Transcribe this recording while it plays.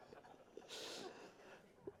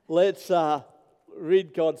Let's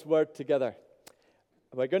read God's Word together.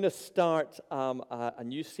 We're going to start a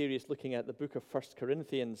new series looking at the book of 1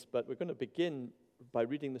 Corinthians, but we're going to begin by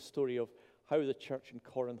reading the story of how the church in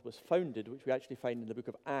Corinth was founded, which we actually find in the book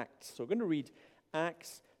of Acts. So we're going to read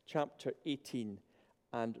Acts chapter 18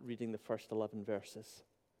 and reading the first 11 verses.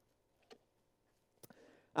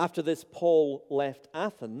 After this, Paul left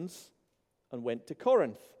Athens and went to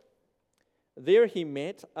Corinth. There he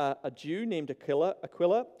met a Jew named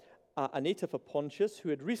Aquila, a native of Pontus, who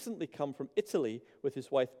had recently come from Italy with his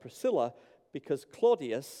wife Priscilla because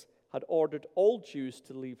Claudius had ordered all Jews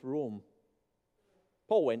to leave Rome.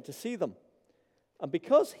 Paul went to see them, and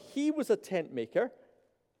because he was a tent maker,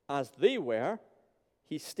 as they were,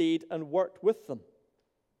 he stayed and worked with them.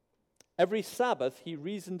 Every Sabbath he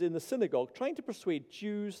reasoned in the synagogue, trying to persuade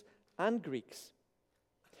Jews and Greeks.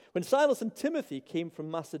 When Silas and Timothy came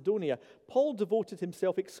from Macedonia, Paul devoted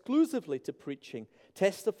himself exclusively to preaching,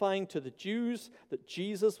 testifying to the Jews that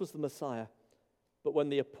Jesus was the Messiah. But when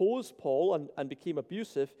they opposed Paul and became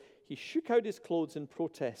abusive, he shook out his clothes in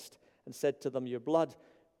protest and said to them, "Your blood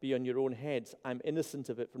be on your own heads. I'm innocent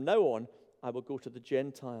of it. From now on, I will go to the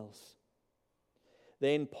Gentiles."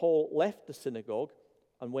 Then Paul left the synagogue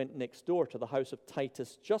and went next door to the house of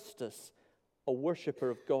Titus Justus, a worshipper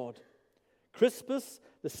of God. Crispus,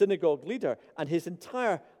 the synagogue leader, and his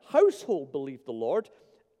entire household believed the Lord,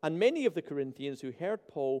 and many of the Corinthians who heard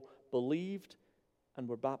Paul believed and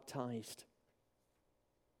were baptized.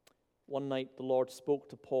 One night the Lord spoke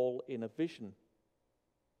to Paul in a vision.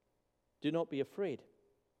 "Do not be afraid.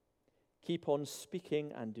 Keep on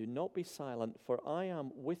speaking and do not be silent, for I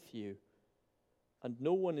am with you, and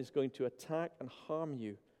no one is going to attack and harm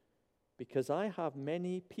you, because I have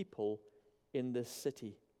many people in this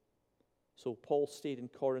city." So Paul stayed in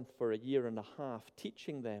Corinth for a year and a half,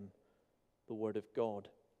 teaching them the word of God.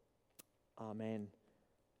 Amen.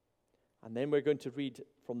 And then we're going to read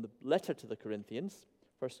from the letter to the Corinthians,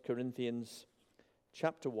 1 Corinthians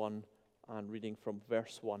chapter 1, and reading from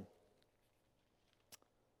verse 1.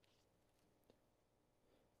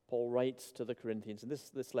 Paul writes to the Corinthians, and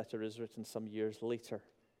this letter is written some years later.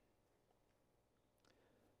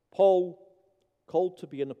 Paul, called to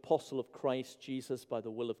be an apostle of Christ Jesus by the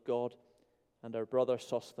will of God, and our brother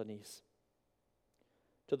Sosthenes,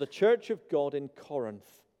 to the church of God in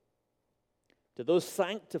Corinth, to those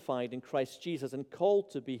sanctified in Christ Jesus and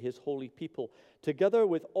called to be his holy people, together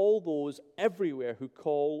with all those everywhere who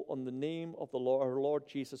call on the name of our Lord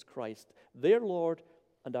Jesus Christ, their Lord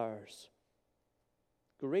and ours.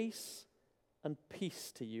 Grace and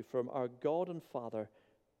peace to you from our God and Father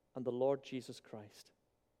and the Lord Jesus Christ.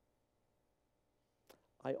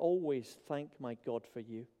 I always thank my God for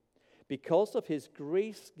you, because of his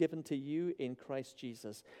grace given to you in Christ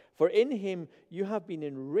Jesus. For in him you have been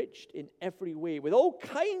enriched in every way, with all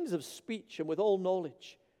kinds of speech and with all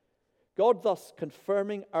knowledge, God thus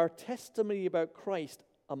confirming our testimony about Christ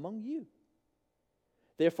among you.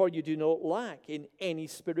 Therefore you do not lack in any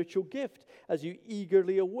spiritual gift, as you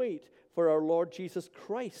eagerly await for our Lord Jesus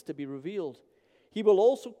Christ to be revealed. He will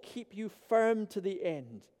also keep you firm to the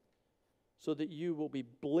end, so that you will be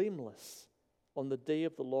blameless on the day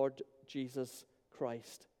of the Lord Jesus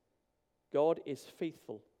Christ. God is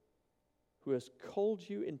faithful, who has called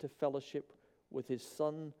you into fellowship with his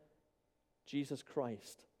Son, Jesus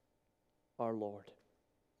Christ, our Lord.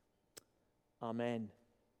 Amen,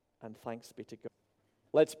 and thanks be to God.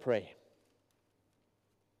 Let's pray.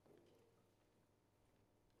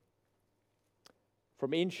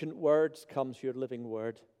 From ancient words comes your living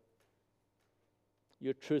word,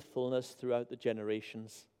 your truthfulness throughout the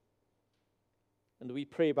generations. And we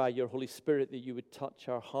pray by your Holy Spirit that you would touch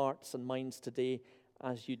our hearts and minds today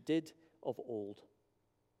as you did of old.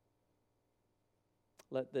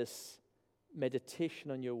 Let this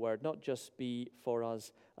meditation on your word not just be for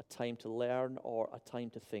us a time to learn or a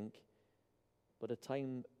time to think, but a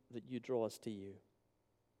time that you draw us to you.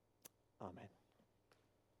 Amen.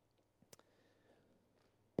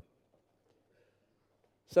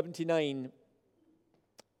 '79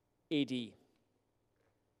 AD.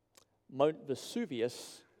 Mount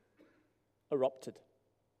Vesuvius erupted.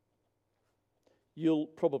 You'll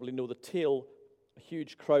probably know the tale. A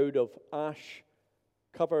huge crowd of ash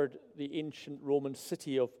covered the ancient Roman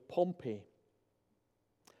city of Pompeii,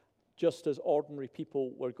 just as ordinary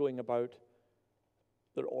people were going about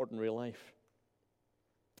their ordinary life.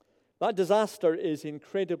 That disaster is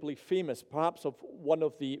incredibly famous, perhaps of one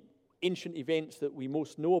of the ancient events that we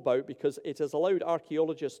most know about, because it has allowed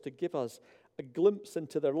archaeologists to give us a glimpse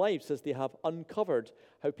into their lives as they have uncovered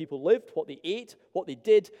how people lived, what they ate, what they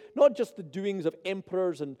did, not just the doings of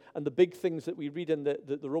emperors and the big things that we read in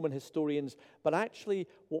the Roman historians, but actually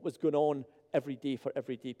what was going on every day for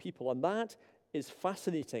everyday people. And that is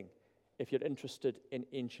fascinating if you're interested in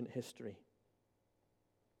ancient history.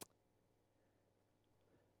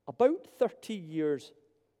 About 30 years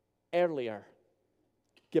earlier,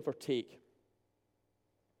 give or take,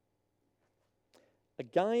 a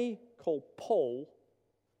guy called Paul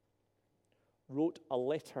wrote a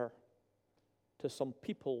letter to some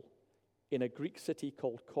people in a Greek city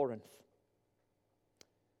called Corinth.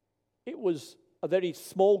 It was a very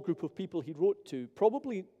small group of people he wrote to,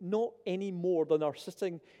 probably not any more than are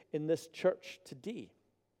sitting in this church today.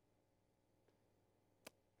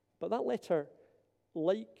 But that letter,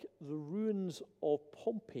 like the ruins of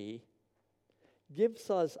Pompeii, gives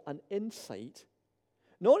us an insight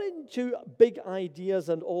not into big ideas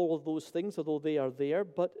and all of those things, although they are there,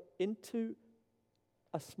 but into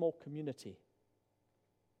a small community.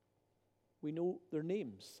 We know their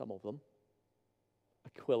names, some of them.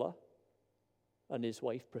 Aquila and his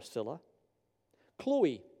wife Priscilla,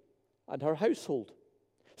 Chloe and her household,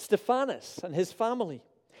 Stephanas and his family,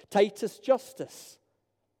 Titus Justus,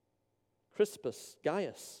 Crispus,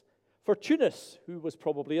 Gaius, Fortunus, who was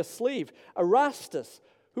probably a slave, Erastus,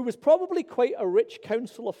 who was probably quite a rich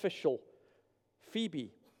council official,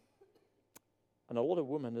 Phoebe, and a lot of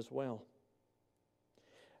women as well.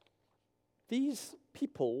 These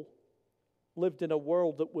people lived in a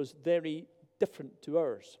world that was very different to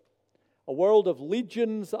ours. A world of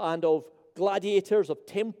legions and of gladiators, of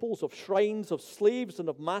temples, of shrines, of slaves and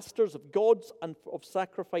of masters, of gods and of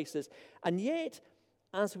sacrifices. And yet,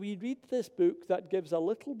 as we read this book that gives a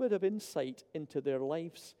little bit of insight into their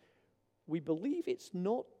lives, we believe it's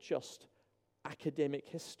not just academic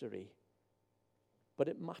history, but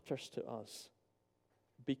it matters to us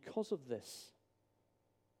because of this.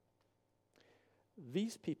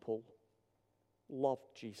 These people loved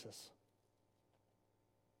Jesus.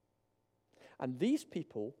 And these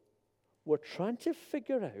people were trying to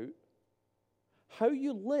figure out how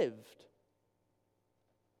you lived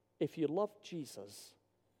if you loved Jesus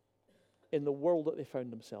in the world that they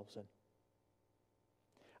found themselves in.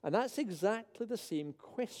 And that's exactly the same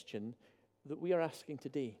question that we are asking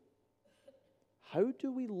today. How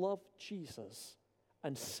do we love Jesus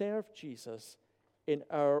and serve Jesus in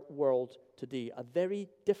our world today? A very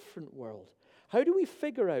different world. How do we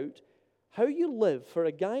figure out how you live for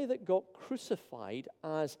a guy that got crucified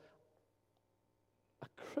as a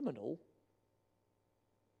criminal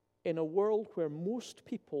in a world where most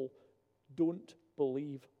people don't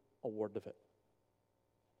believe a word of it?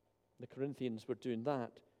 The Corinthians were doing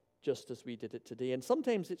that just as we did it today. And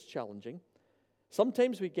sometimes it's challenging.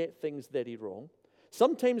 Sometimes we get things very wrong.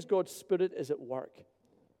 Sometimes God's Spirit is at work.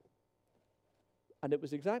 And it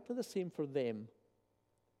was exactly the same for them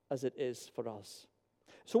as it is for us.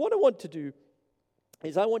 So what I want to do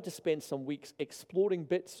is I want to spend some weeks exploring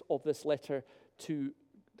bits of this letter to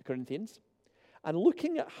the Corinthians and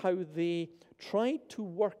looking at how they tried to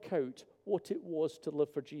work out what it was to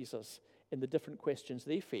live for Jesus in the different questions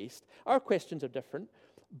they faced. Our questions are different,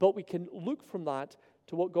 but we can look from that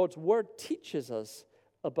to what God's Word teaches us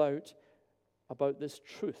about this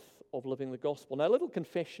truth of living the gospel. Now, a little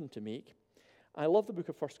confession to make. I love the book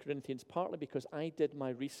of 1 Corinthians partly because I did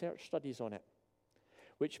my research studies on it,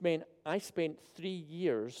 which meant I spent 3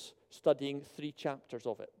 years studying 3 chapters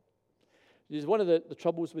of it. One of the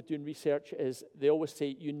troubles with doing research is they always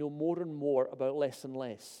say you know more and more about less and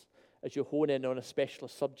less as you hone in on a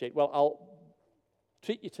specialist subject. Well, I'll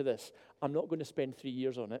treat you to this. I'm not going to spend 3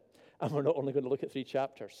 years on it, and we're not only going to look at 3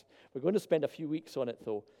 chapters. We're going to spend a few weeks on it,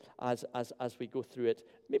 though, as we go through it.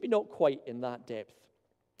 Maybe not quite in that depth.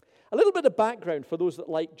 A little bit of background for those that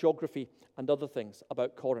like geography and other things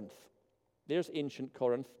about Corinth. There's ancient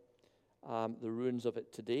Corinth, the ruins of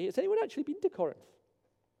it today. Has anyone actually been to Corinth?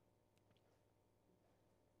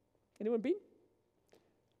 Anyone been?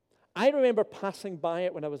 I remember passing by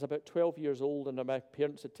it when I was about 12 years old, and my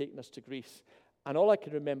parents had taken us to Greece. And all I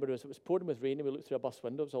can remember is it was pouring with rain, and we looked through a bus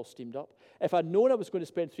window. It was all steamed up. If I'd known I was going to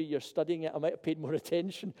spend 3 years studying it, I might have paid more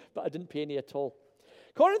attention, but I didn't pay any at all.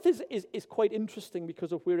 Corinth is quite interesting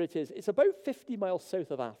because of where it is. It's about 50 miles south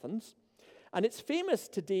of Athens, and it's famous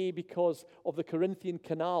today because of the Corinthian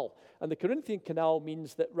Canal. And the Corinthian Canal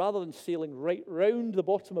means that rather than sailing right round the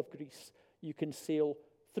bottom of Greece, you can sail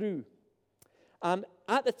through.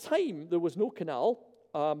 At the time, there was no canal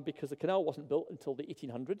because the canal wasn't built until the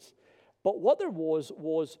 1800s. But what there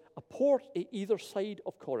was a port at either side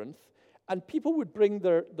of Corinth, and people would bring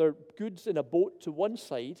their goods in a boat to one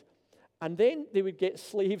side, And then they would get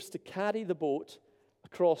slaves to carry the boat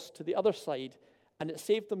across to the other side, and it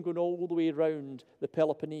saved them going all the way around the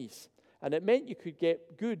Peloponnese. And it meant you could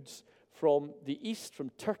get goods from the east,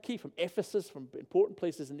 from Turkey, from Ephesus, from important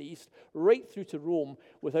places in the east, right through to Rome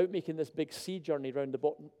without making this big sea journey around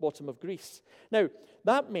the bottom of Greece. Now,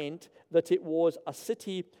 that meant that it was a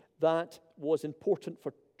city that was important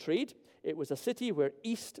for trade. It was a city where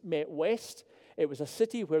east met west. It was a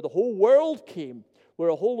city where the whole world came, where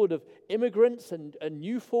a whole load of immigrants and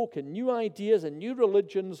new folk and new ideas and new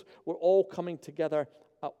religions were all coming together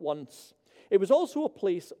at once. It was also a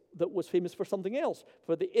place that was famous for something else,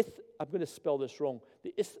 for I'm going to spell this wrong,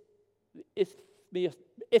 the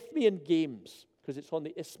Isthmian Games, because it's on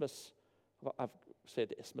the Isthmus. I've said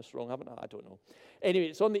the Isthmus wrong, haven't I? I don't know. Anyway,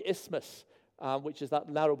 it's on the Isthmus, which is that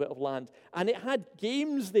narrow bit of land. And it had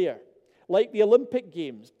games there, like the Olympic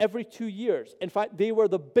Games, every 2 years. In fact, they were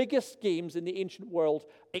the biggest games in the ancient world,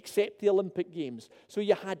 except the Olympic Games. So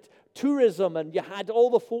you had tourism, and you had all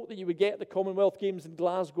the folk that you would get at the Commonwealth Games in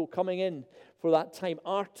Glasgow coming in for that time.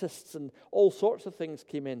 Artists and all sorts of things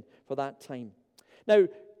came in for that time. Now,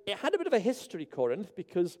 it had a bit of a history, Corinth,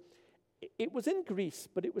 because it was in Greece,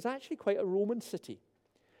 but it was actually quite a Roman city.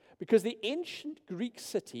 Because the ancient Greek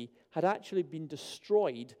city had actually been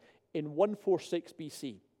destroyed in 146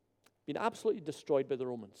 BC. Been absolutely destroyed by the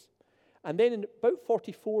Romans. And then in about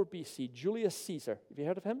 44 BC, Julius Caesar, have you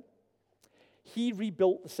heard of him? He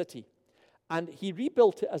rebuilt the city. And he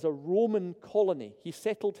rebuilt it as a Roman colony. He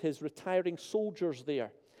settled his retiring soldiers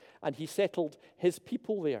there. And he settled his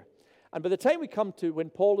people there. And by the time we come to when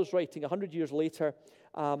Paul is writing 100 years later,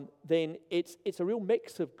 then it's a real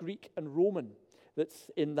mix of Greek and Roman that's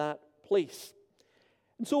in that place.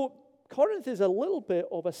 And so Corinth is a little bit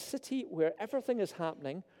of a city where everything is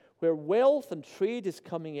happening, where wealth and trade is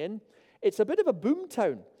coming in. It's a bit of a boom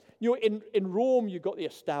town. You know, in Rome, you got the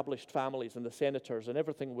established families and the senators, and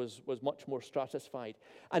everything was much more stratified.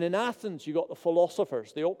 And in Athens, you got the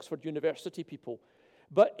philosophers, the Oxford University people.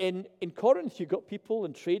 But in Corinth, you got people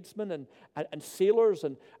and tradesmen and sailors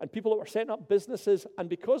and people that were setting up businesses. And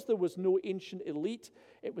because there was no ancient elite,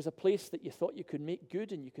 it was a place that you thought you could make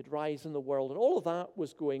good and you could rise in the world. And all of that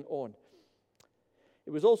was going on.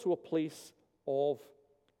 It was also a place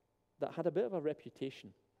that had a bit of a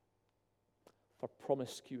reputation for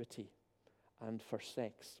promiscuity and for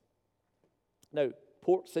sex. Now,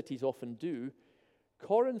 port cities often do.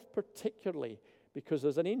 Corinth particularly, because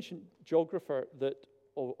there's an ancient geographer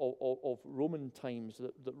of Roman times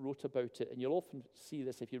that wrote about it, and you'll often see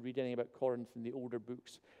this if you read anything about Corinth in the older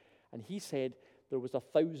books. And he said there was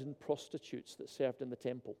 1,000 prostitutes that served in the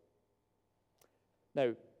temple.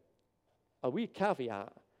 Now, a wee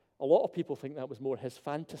caveat, a lot of people think that was more his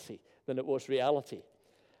fantasy than it was reality.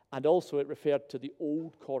 And also it referred to the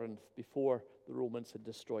old Corinth before the Romans had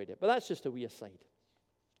destroyed it. But that's just a wee aside.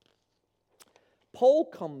 Paul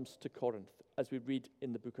comes to Corinth, as we read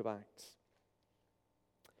in the book of Acts.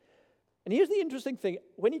 And here's the interesting thing.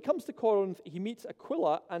 When he comes to Corinth, he meets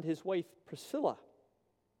Aquila and his wife Priscilla.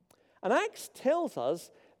 And Acts tells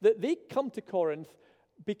us that they come to Corinth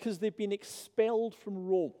because they've been expelled from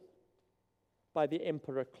Rome by the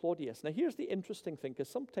Emperor Claudius. Now here's the interesting thing, because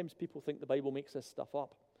sometimes people think the Bible makes this stuff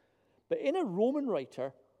up. But in a Roman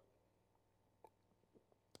writer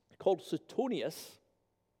called Suetonius,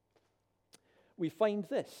 we find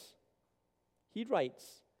this. He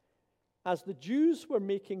writes, as the Jews were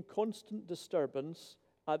making constant disturbance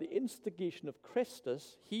at the instigation of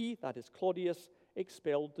Chrestus, he, that is Claudius,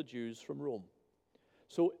 expelled the Jews from Rome.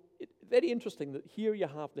 So very interesting that here you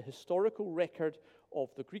have the historical record of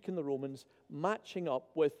the Greek and the Romans matching up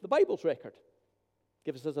with the Bible's record.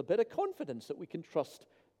 Gives us a bit of confidence that we can trust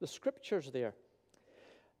the scriptures there.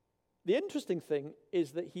 The interesting thing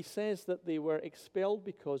is that he says that they were expelled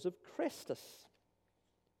because of Chrestus.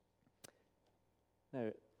 Now,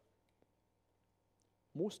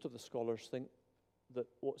 most of the scholars think that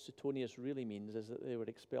what Suetonius really means is that they were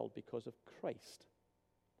expelled because of Christ.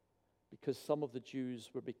 Because some of the Jews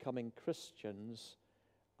were becoming Christians,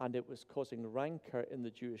 and it was causing rancor in the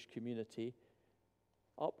Jewish community,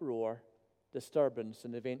 uproar, disturbance,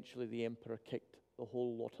 and eventually the emperor kicked the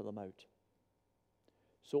whole lot of them out.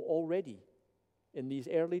 So already, in these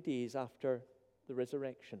early days after the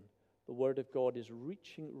resurrection, the word of God is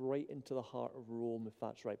reaching right into the heart of Rome, if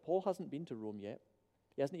that's right. Paul hasn't been to Rome yet.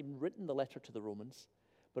 He hasn't even written the letter to the Romans,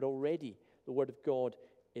 but already the word of God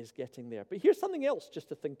is getting there. But here's something else just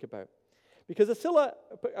to think about. Because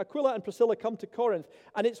Aquila and Priscilla come to Corinth,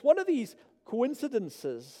 and it's one of these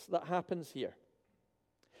coincidences that happens here.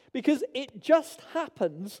 Because it just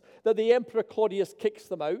happens that the Emperor Claudius kicks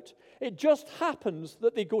them out. It just happens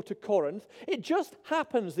that they go to Corinth. It just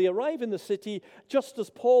happens they arrive in the city just as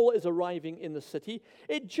Paul is arriving in the city.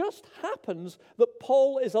 It just happens that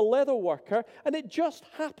Paul is a leather worker, and it just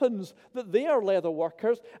happens that they are leather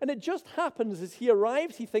workers, and it just happens as he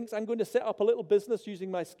arrives, he thinks, I'm going to set up a little business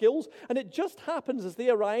using my skills, and it just happens as they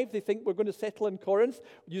arrive, they think we're going to settle in Corinth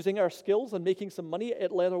using our skills and making some money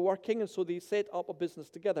at leather working, and so they set up a business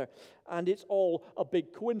together. And it's all a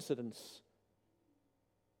big coincidence.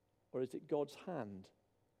 Or is it God's hand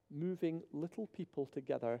moving little people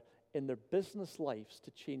together in their business lives to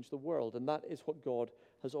change the world? And that is what God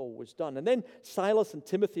has always done. And then Silas and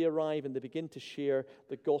Timothy arrive and they begin to share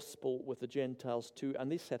the gospel with the Gentiles too,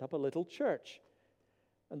 and they set up a little church.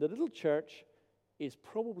 And the little church is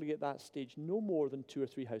probably at that stage no more than 2 or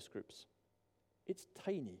 3 house groups. It's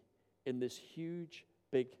tiny in this huge,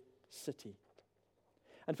 big city.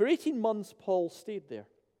 And for 18 months, Paul stayed there,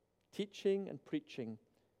 teaching and preaching,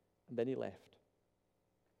 and then he left.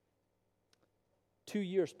 2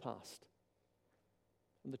 years passed,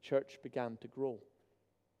 and the church began to grow.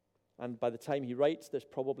 And by the time he writes, there's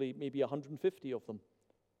probably maybe 150 of them.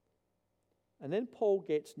 And then Paul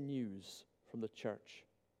gets news from the church,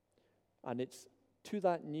 and it's to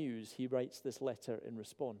that news he writes this letter in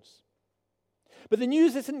response. But the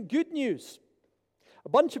news isn't good news. A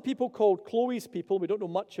bunch of people called Chloe's people, we don't know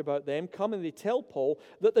much about them, come and they tell Paul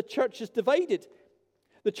that the church is divided.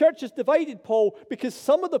 The church is divided, Paul, because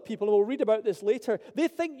some of the people, and we'll read about this later, they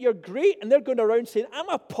think you're great, and they're going around saying, I'm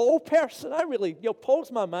a Paul person.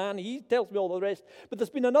 Paul's my man. He tells me all the rest. But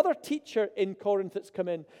there's been another teacher in Corinth that's come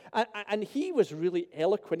in, and he was really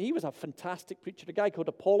eloquent. He was a fantastic preacher, a guy called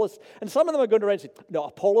Apollos. And some of them are going around saying, no,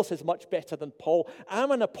 Apollos is much better than Paul.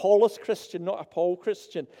 I'm an Apollos Christian, not a Paul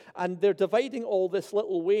Christian. And they're dividing all this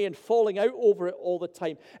little way and falling out over it all the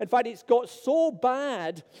time. In fact, it's got so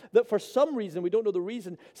bad that for some reason, we don't know the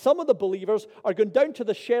reason, some of the believers are going down to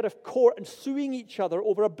the sheriff court and suing each other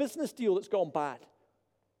over a business deal that's gone bad.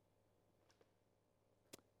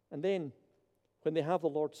 And then, when they have the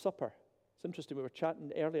Lord's Supper, it's interesting, we were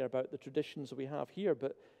chatting earlier about the traditions that we have here,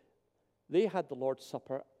 but they had the Lord's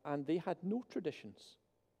Supper and they had no traditions.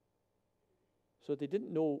 So they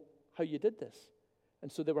didn't know how you did this.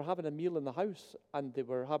 And so they were having a meal in the house and they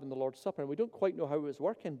were having the Lord's Supper. And we don't quite know how it was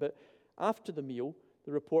working, but after the meal,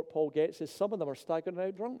 the report Paul gets is some of them are staggering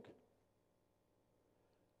out drunk.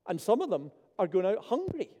 And some of them are going out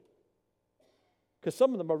hungry. Because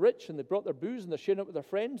some of them are rich and they brought their booze and they're sharing it with their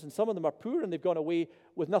friends, and some of them are poor and they've gone away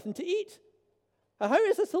with nothing to eat. And how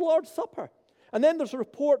is this the Lord's Supper? And then there's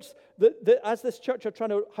reports that as this church are trying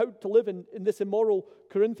to how to live in this immoral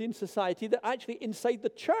Corinthian society, that actually inside the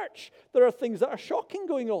church there are things that are shocking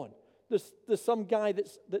going on. There's some guy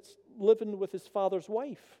that's living with his father's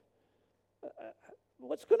wife.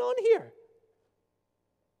 What's going on here?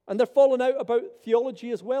 And they're falling out about theology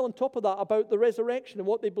as well, on top of that, about the resurrection and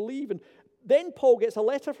what they believe. And then Paul gets a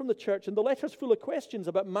letter from the church, and the letter's full of questions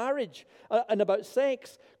about marriage and about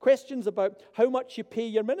sex, questions about how much you pay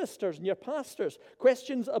your ministers and your pastors,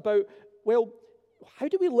 questions about, well, how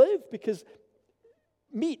do we live? Because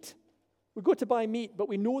meat, we go to buy meat, but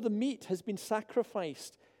we know the meat has been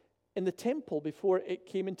sacrificed in the temple before it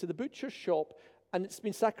came into the butcher's shop. And it's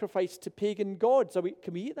been sacrificed to pagan gods.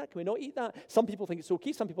 Can we eat that? Can we not eat that? Some people think it's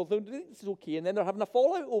okay. Some people don't think it's okay. And then they're having a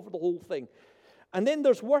fallout over the whole thing. And then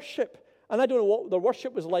there's worship. And I don't know what their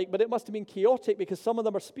worship was like, but it must have been chaotic because some of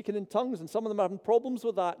them are speaking in tongues and some of them are having problems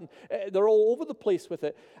with that. And they're all over the place with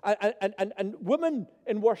it. And women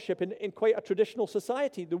in worship in quite a traditional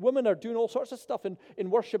society, the women are doing all sorts of stuff in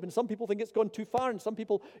worship. And some people think it's gone too far. And some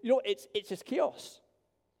people, it's just chaos.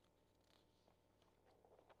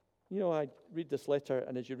 I read this letter,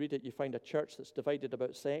 and as you read it, you find a church that's divided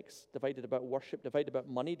about sex, divided about worship, divided about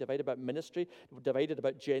money, divided about ministry, divided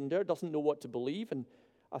about gender, doesn't know what to believe. And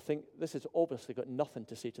I think this has obviously got nothing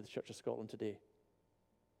to say to the Church of Scotland today.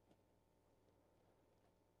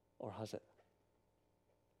 Or has it?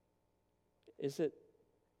 Is it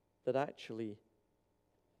that actually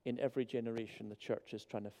in every generation the church is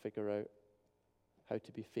trying to figure out how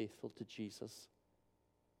to be faithful to Jesus?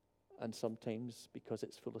 And sometimes, because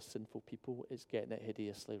it's full of sinful people, it's getting it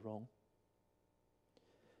hideously wrong.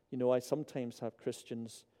 I sometimes have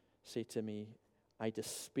Christians say to me, I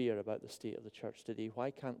despair about the state of the church today. Why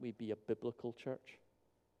can't we be a biblical church?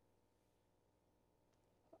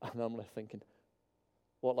 And I'm like thinking,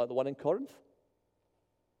 what, like the one in Corinth?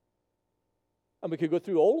 And we could go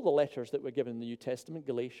through all the letters that were given in the New Testament,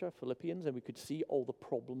 Galatia, Philippians, and we could see all the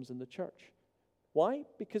problems in the church. Why?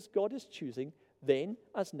 Because God is choosing then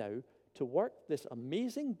as now to work this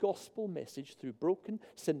amazing gospel message through broken,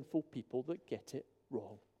 sinful people that get it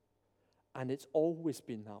wrong. And it's always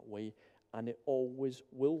been that way, and it always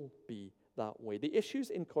will be that way. The issues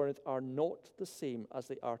in Corinth are not the same as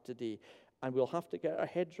they are today, and we'll have to get our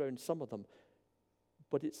heads around some of them.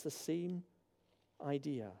 But it's the same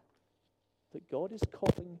idea that God is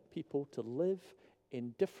calling people to live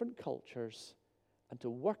in different cultures and to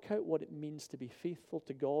work out what it means to be faithful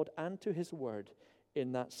to God and to His Word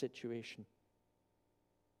in that situation.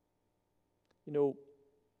 You know,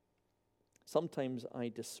 sometimes I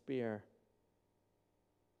despair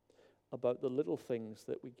about the little things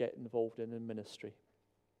that we get involved in ministry.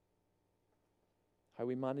 How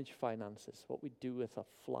we manage finances, what we do with a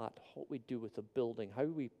flat, what we do with a building, how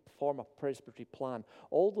we form a presbytery plan,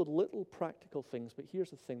 all the little practical things. But here's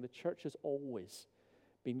the thing, the church has always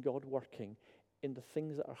been God working in the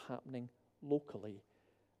things that are happening locally,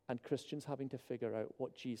 and Christians having to figure out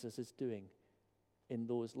what Jesus is doing in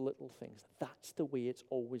those little things. That's the way it's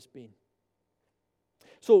always been.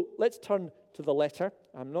 So let's turn to the letter.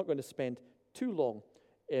 I'm not going to spend too long,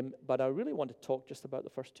 but I really want to talk just about the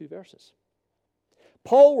first two verses.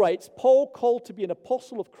 Paul writes, Paul, called to be an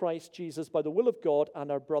apostle of Christ Jesus by the will of God,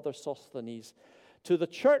 and our brother Sosthenes, to the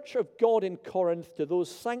church of God in Corinth, to those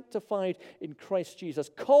sanctified in Christ Jesus,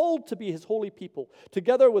 called to be His holy people,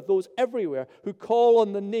 together with those everywhere who call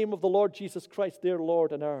on the name of the Lord Jesus Christ, their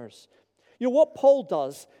Lord and ours. You know what Paul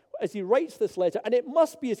does as he writes this letter, and it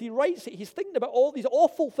must be as he writes it, he's thinking about all these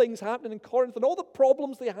awful things happening in Corinth and all the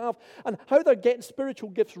problems they have and how they're getting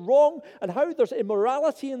spiritual gifts wrong and how there's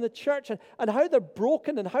immorality in the church and how they're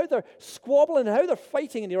broken and how they're squabbling and how they're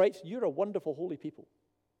fighting. And he writes, you're a wonderful holy people.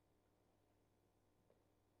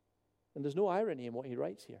 And there's no irony in what he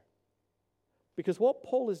writes here. Because what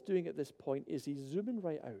Paul is doing at this point is he's zooming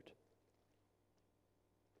right out.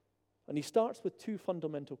 And he starts with two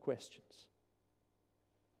fundamental questions.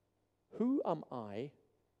 Who am I?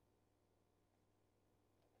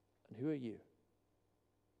 And who are you?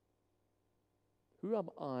 Who am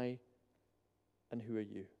I? And who are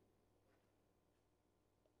you?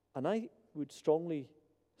 And I would strongly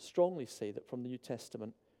say that from the New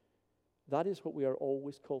Testament, that is what we are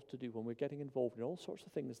always called to do when we're getting involved in all sorts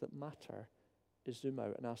of things that matter, is zoom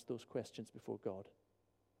out and ask those questions before God.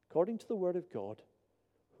 According to the Word of God,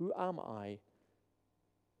 who am I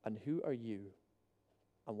and who are you?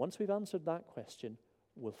 And once we've answered that question,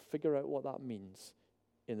 we'll figure out what that means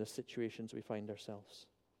in the situations we find ourselves.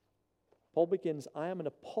 Paul begins, I am an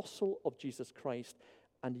apostle of Jesus Christ,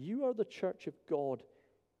 and you are the church of God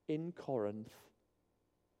in Corinth,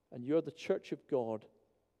 and you're the church of God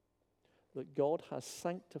that God has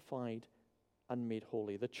sanctified and made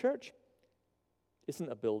holy. The church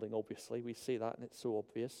isn't a building, obviously. We say that and it's so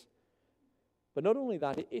obvious. But not only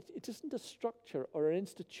that, it isn't a structure or an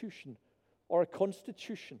institution or a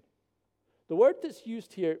constitution. The word that's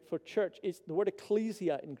used here for church is the word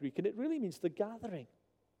ecclesia in Greek, and it really means the gathering,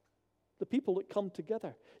 the people that come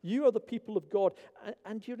together. You are the people of God,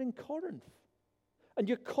 and you're in Corinth. And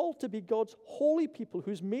you're called to be God's holy people,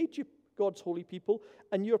 who's made you God's holy people,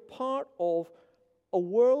 and you're part of a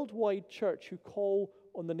worldwide church who call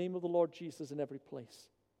on the name of the Lord Jesus in every place.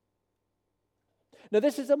 Now,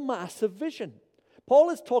 this is a massive vision.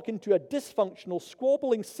 Paul is talking to a dysfunctional,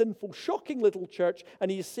 squabbling, sinful, shocking little church,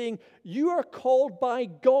 and he's saying, you are called by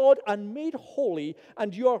God and made holy,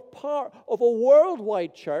 and you are part of a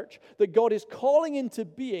worldwide church that God is calling into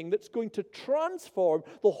being that's going to transform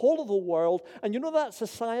the whole of the world. And you know that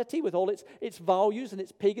society with all its values and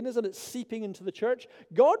its paganism, it's seeping into the church?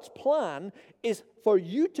 God's plan is for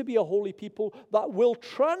you to be a holy people that will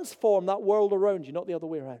transform that world around you, not the other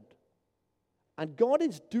way around. And God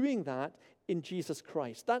is doing that in Jesus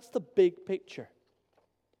Christ. That's the big picture.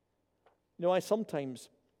 You know, I sometimes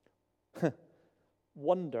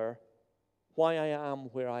wonder why I am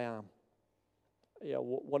where I am. Yeah,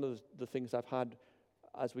 one of the things I've had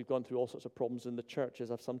as we've gone through all sorts of problems in the church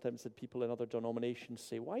is I've sometimes had people in other denominations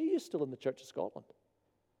say, why are you still in the Church of Scotland?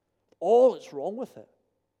 All that's wrong with it.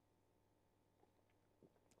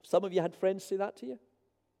 Some of you had friends say that to you?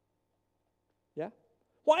 Yeah?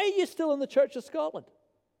 Why are you still in the Church of Scotland?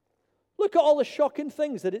 Look at all the shocking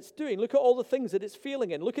things that it's doing. Look at all the things that it's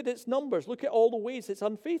failing in. Look at its numbers. Look at all the ways it's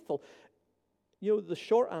unfaithful. You know, the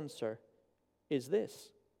short answer is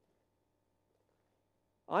this.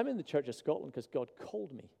 I'm in the Church of Scotland because God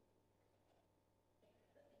called me.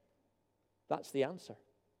 That's the answer.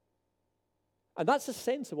 And that's the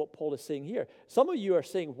sense of what Paul is saying here. Some of you are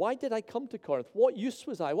saying, why did I come to Corinth? What use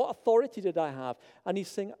was I? What authority did I have? And he's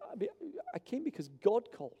saying, I came because God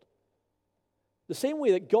called. The same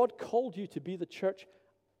way that God called you to be the church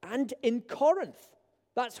and in Corinth.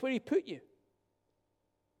 That's where he put you.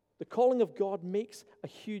 The calling of God makes a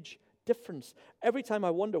huge difference. Every time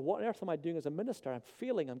I wonder, what on earth am I doing as a minister? I'm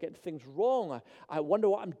failing, I'm getting things wrong. I wonder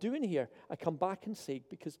what I'm doing here. I come back and say,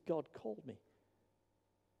 because God called me.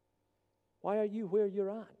 Why are you where you're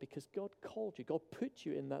at? Because God called you. God put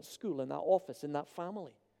you in that school, in that office, in that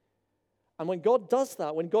family. And when God does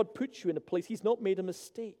that, when God puts you in a place, he's not made a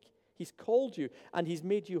mistake. He's called you and he's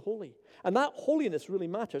made you holy. And that holiness really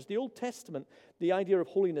matters. The Old Testament, the idea of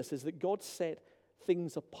holiness is that God set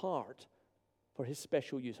things apart for his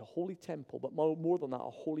special use, a holy temple, but more than that, a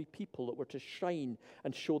holy people that were to shine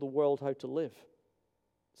and show the world how to live.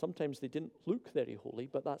 Sometimes they didn't look very holy,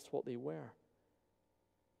 but that's what they were.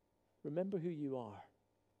 Remember who you are.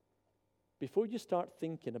 Before you start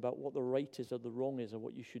thinking about what the right is or the wrong is or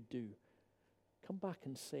what you should do, come back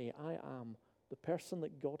and say, I am the person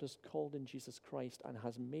that God has called in Jesus Christ and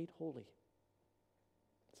has made holy.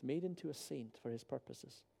 It's made into a saint for his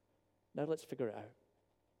purposes. Now let's figure it out.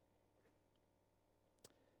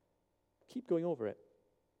 Keep going over it.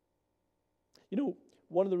 You know,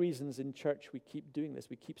 one of the reasons in church we keep doing this,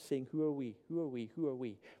 we keep saying, who are we? Who are we? Who are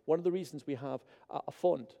we? One of the reasons we have a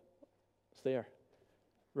font, it's there,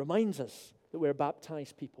 reminds us that we're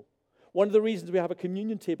baptized people. One of the reasons we have a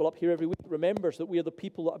communion table up here every week remembers that we are the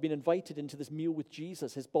people that have been invited into this meal with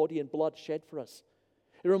Jesus, his body and blood shed for us.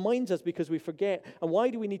 It reminds us because we forget. And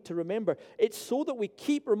why do we need to remember? It's so that we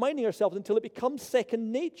keep reminding ourselves until it becomes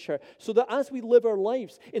second nature, so that as we live our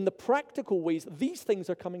lives in the practical ways, these things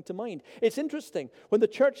are coming to mind. It's interesting. When the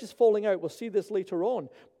church is falling out, we'll see this later on,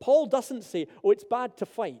 Paul doesn't say, oh, it's bad to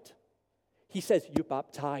fight. He says, you're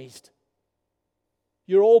baptized.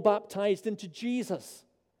 You're all baptized into Jesus.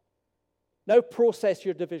 Now process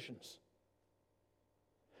your divisions.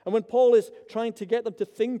 And when Paul is trying to get them to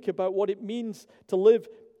think about what it means to live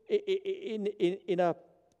in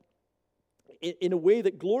a way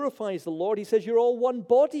that glorifies the Lord, he says, you're all one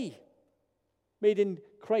body, made in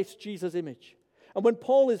Christ Jesus' image. And when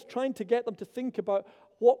Paul is trying to get them to think about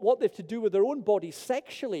what they have to do with their own bodies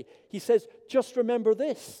sexually, he says, just remember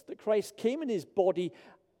this, that Christ came in his body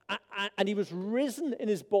and he was risen in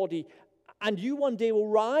his body, and you one day will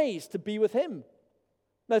rise to be with him.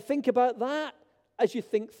 Now think about that as you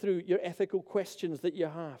think through your ethical questions that you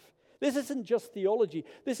have. This isn't just theology.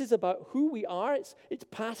 This is about who we are. It's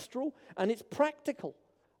pastoral and it's practical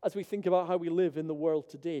as we think about how we live in the world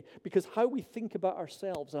today. Because how we think about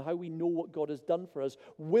ourselves and how we know what God has done for us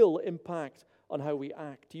will impact on how we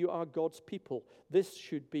act. You are God's people. This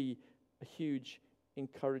should be a huge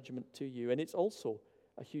encouragement to you. And it's also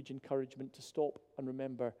a huge encouragement to stop and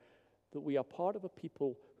remember that we are part of a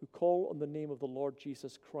people who call on the name of the Lord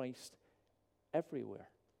Jesus Christ everywhere.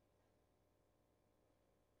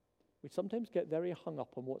 We sometimes get very hung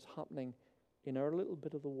up on what's happening in our little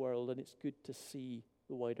bit of the world, and it's good to see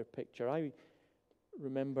the wider picture. I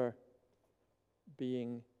remember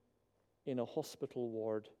being in a hospital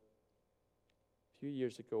ward a few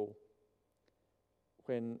years ago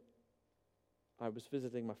when I was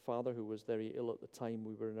visiting my father, who was very ill at the time.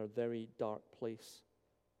 We were in a very dark place.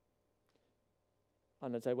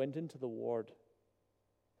 And as I went into the ward,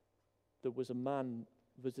 there was a man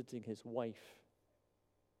visiting his wife.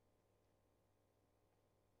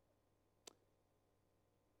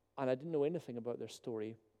 And I didn't know anything about their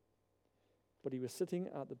story, but he was sitting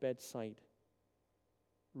at the bedside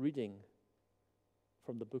reading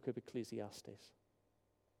from the book of Ecclesiastes.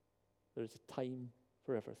 There is a time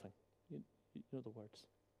for everything. You know the words.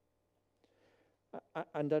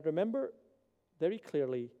 And I remember very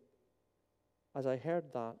clearly, as I heard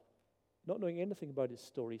that, not knowing anything about his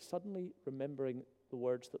story, suddenly remembering the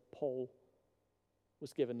words that Paul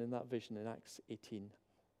was given in that vision in Acts 18.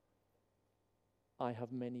 I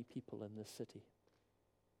have many people in this city.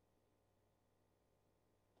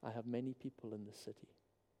 I have many people in this city.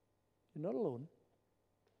 You're not alone.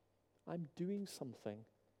 I'm doing something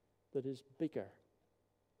that is bigger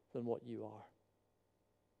than what you are.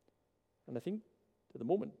 And I think at the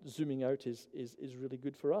moment, zooming out is really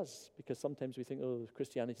good for us, because sometimes we think, oh,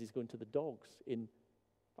 Christianity is going to the dogs in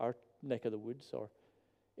our neck of the woods or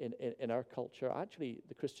in our culture. Actually,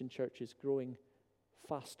 the Christian church is growing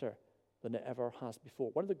faster than it ever has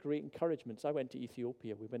before. One of the great encouragements, I went to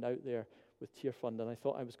Ethiopia. We went out there with Tear Fund, and I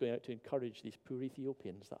thought I was going out to encourage these poor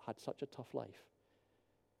Ethiopians that had such a tough life.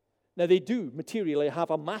 Now, they do materially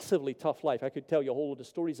have a massively tough life. I could tell you a whole load of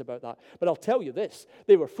stories about that. But I'll tell you this,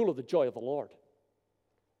 they were full of the joy of the Lord.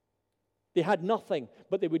 They had nothing,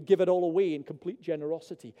 but they would give it all away in complete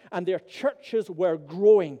generosity. And their churches were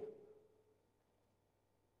growing.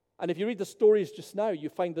 And if you read the stories just now, you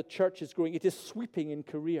find the church is growing. It is sweeping in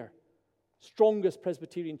career. Strongest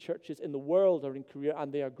Presbyterian churches in the world are in Korea,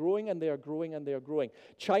 and they are growing, and they are growing, and they are growing.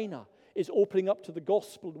 China is opening up to the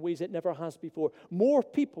gospel in ways it never has before. More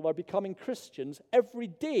people are becoming Christians every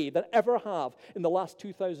day than ever have in the last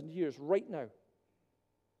 2,000 years right now.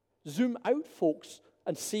 Zoom out, folks,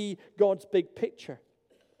 and see God's big picture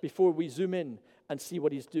before we zoom in and see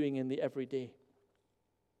what he's doing in the everyday.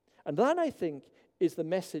 And that, I think, is the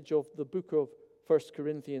message of the book of 1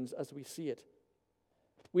 Corinthians as we see it.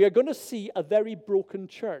 We are going to see a very broken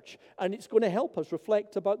church, and it's going to help us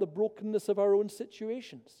reflect about the brokenness of our own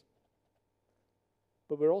situations.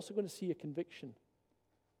 But we're also going to see a conviction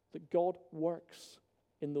that God works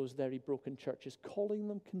in those very broken churches, calling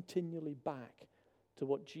them continually back to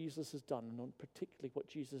what Jesus has done, and particularly what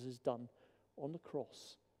Jesus has done on the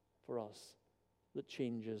cross for us that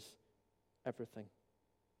changes everything.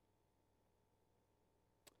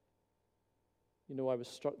 You know, I was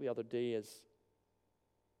struck the other day as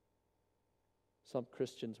some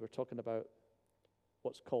Christians were talking about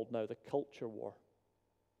what's called now the culture war.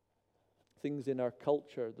 Things in our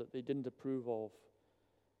culture that they didn't approve of,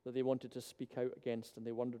 that they wanted to speak out against, and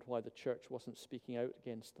they wondered why the church wasn't speaking out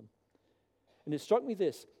against them. And it struck me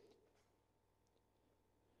this,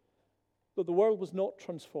 that the world was not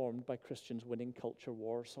transformed by Christians winning culture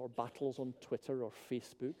wars or battles on Twitter or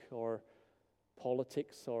Facebook or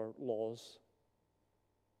politics or laws.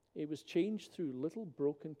 It was changed through little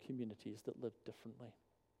broken communities that lived differently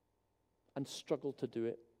and struggled to do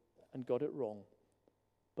it and got it wrong,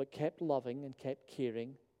 but kept loving and kept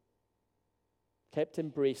caring, kept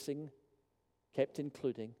embracing, kept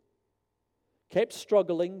including, kept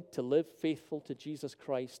struggling to live faithful to Jesus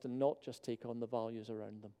Christ and not just take on the values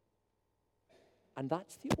around them. And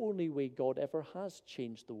that's the only way God ever has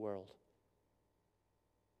changed the world.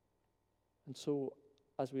 And so,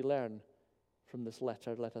 as we learn from this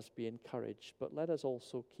letter, let us be encouraged, but let us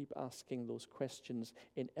also keep asking those questions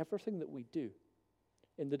in everything that we do,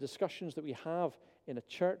 in the discussions that we have in a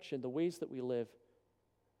church, in the ways that we live.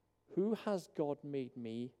 Who has God made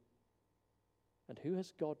me, and who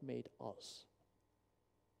has God made us?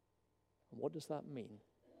 And what does that mean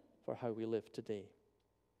for how we live today?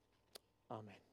 Amen.